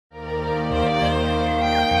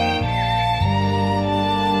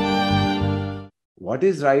what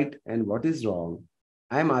is right and what is wrong,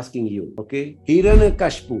 I am asking you, okay?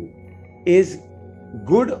 Hiranyakashipu is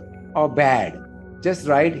good or bad? Just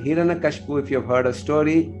write Hiranyakashipu if you've heard a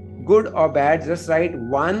story. Good or bad? Just write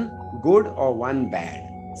one good or one bad.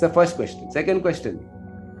 It's the first question. Second question,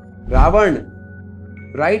 Ravan,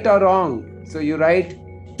 right or wrong? So you write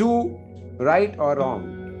two right or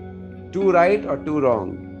wrong. Two right or two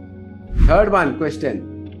wrong. Third one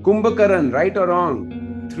question, Kumbhakaran, right or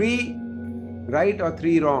wrong? Three right or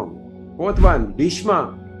three wrong. Fourth one,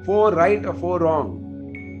 Bhishma, four right or four wrong.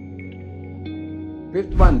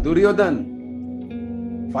 Fifth one,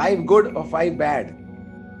 Duryodhan, five good or five bad.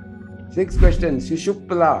 Sixth question,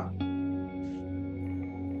 Shishupala,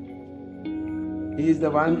 he is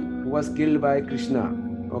the one who was killed by Krishna.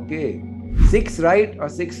 Okay. Six right or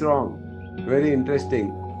six wrong? Very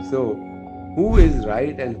interesting. So, who is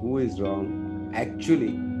right and who is wrong?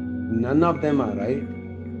 Actually, none of them are right.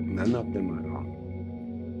 None of them are wrong.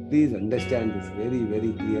 Please understand this very,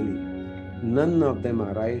 very clearly. None of them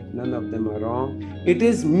are right. None of them are wrong. It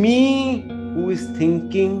is me who is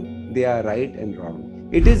thinking they are right and wrong.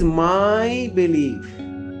 It is my belief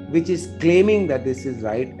which is claiming that this is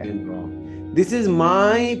right and wrong. This is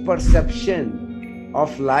my perception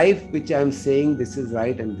of life which I am saying this is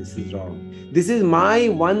right and this is wrong. This is my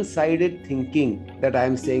one-sided thinking that I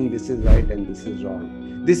am saying this is right and this is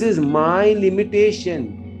wrong. This is my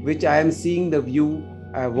limitation which I am seeing the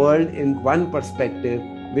world in one perspective,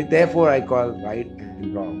 which therefore I call right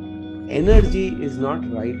and wrong. Energy is not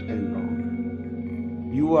right and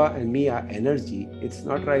wrong. You are and me are energy. It's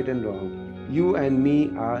not right and wrong. You and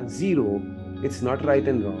me are zero. It's not right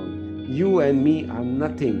and wrong. You and me are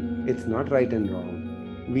nothing. It's not right and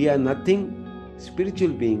wrong. We are nothing. Spiritual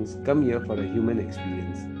beings come here for a human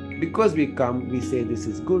experience. Because we come, we say this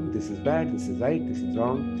is good, this is bad, this is right, this is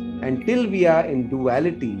wrong. Until we are in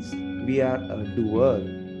dualities, we are a doer.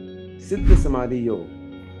 Siddha Samadhi Yoga,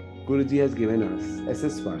 Guruji has given us,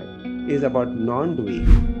 SSY, is about non-doing.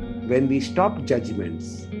 When we stop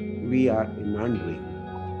judgments, we are in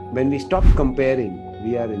non-doing. When we stop comparing,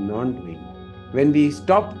 we are in non-doing. When we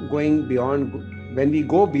stop going beyond, when we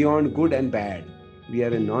go beyond good and bad, we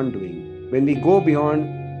are in non-doing. When we go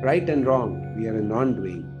beyond right and wrong, we are in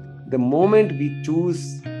non-doing. The moment we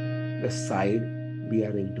choose the side, we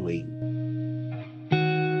are in doing.